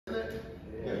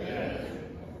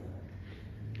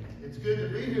good to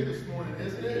be here this morning,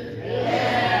 isn't it?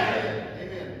 Amen.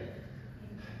 Amen.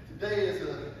 Today is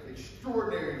an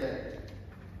extraordinary day.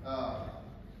 I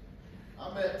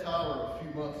met Tyler a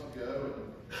few months ago,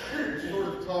 and we sort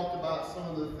of talked about some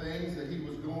of the things that he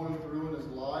was going through in his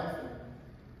life. And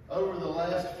over the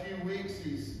last few weeks,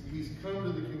 he's come to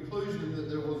the conclusion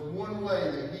that there was one way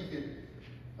that he could,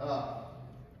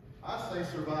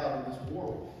 survive in this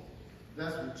world.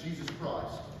 That's with Jesus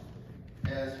Christ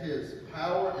as his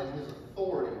power and his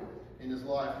authority in his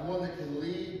life, one that can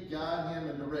lead, guide him,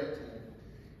 and direct him.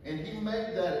 And he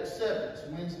made that acceptance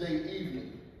Wednesday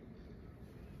evening.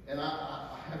 And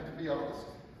I have to be honest,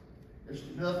 there's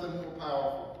nothing more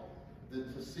powerful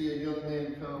than to see a young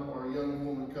man come or a young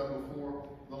woman come before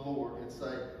the Lord and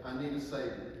say, I need a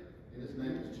Savior. And his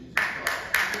name is Jesus Christ.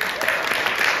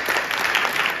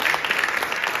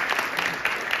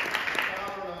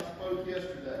 Tyler and I spoke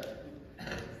yesterday.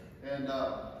 And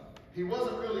he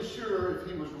wasn't really sure if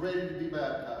he was ready to be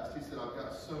baptized. He said, I've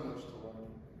got so much to learn.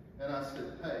 And I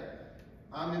said, hey,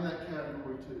 I'm in that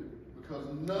category too. Because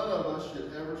none of us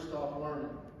should ever stop learning.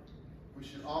 We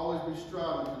should always be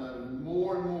striving to know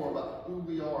more and more about who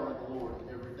we are in the Lord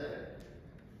every day.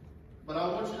 But I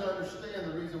want you to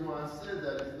understand the reason why I said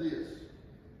that is this.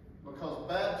 Because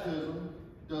baptism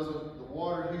doesn't, the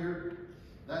water here,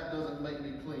 that doesn't make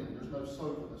me clean. There's no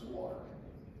soap in this water.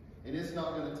 And it's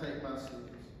not going to take my sins.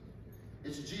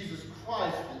 It's Jesus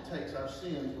Christ that takes our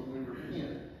sins when we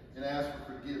repent and ask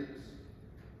for forgiveness.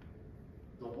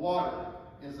 The water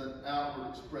is an outward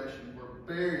expression. We're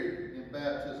buried in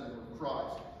baptism with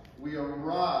Christ. We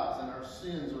arise and our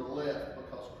sins are left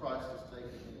because Christ has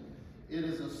taken them. It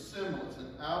is a semblance,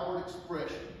 an outward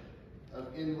expression of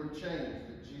inward change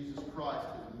that Jesus Christ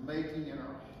is making in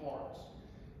our hearts.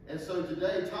 And so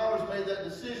today, Tyler's made that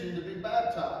decision to be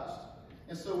baptized.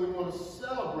 And so we want to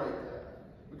celebrate that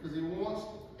because he wants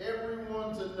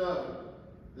everyone to know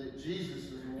that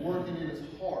Jesus is working in his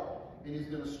heart and he's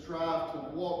going to strive to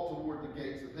walk toward the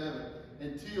gates of heaven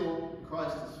until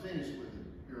Christ is finished with him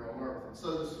here on earth. And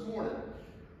so this morning,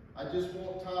 I just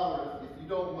want Tyler, if you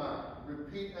don't mind,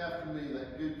 repeat after me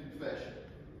that good confession.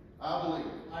 I believe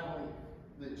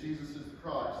that Jesus is the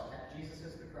Christ. That Jesus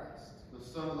is the Christ. The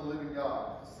Son of the living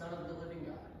God. The Son of the living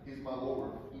God. He's my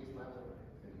Lord. He is my Lord.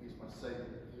 And he's my Savior.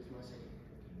 He is my Savior.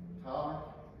 Tyler,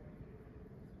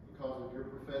 because of your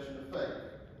profession of faith,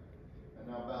 and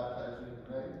now baptize you in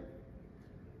the name of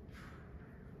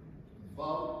the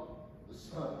Father, the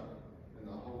Son, and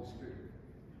the Holy Spirit.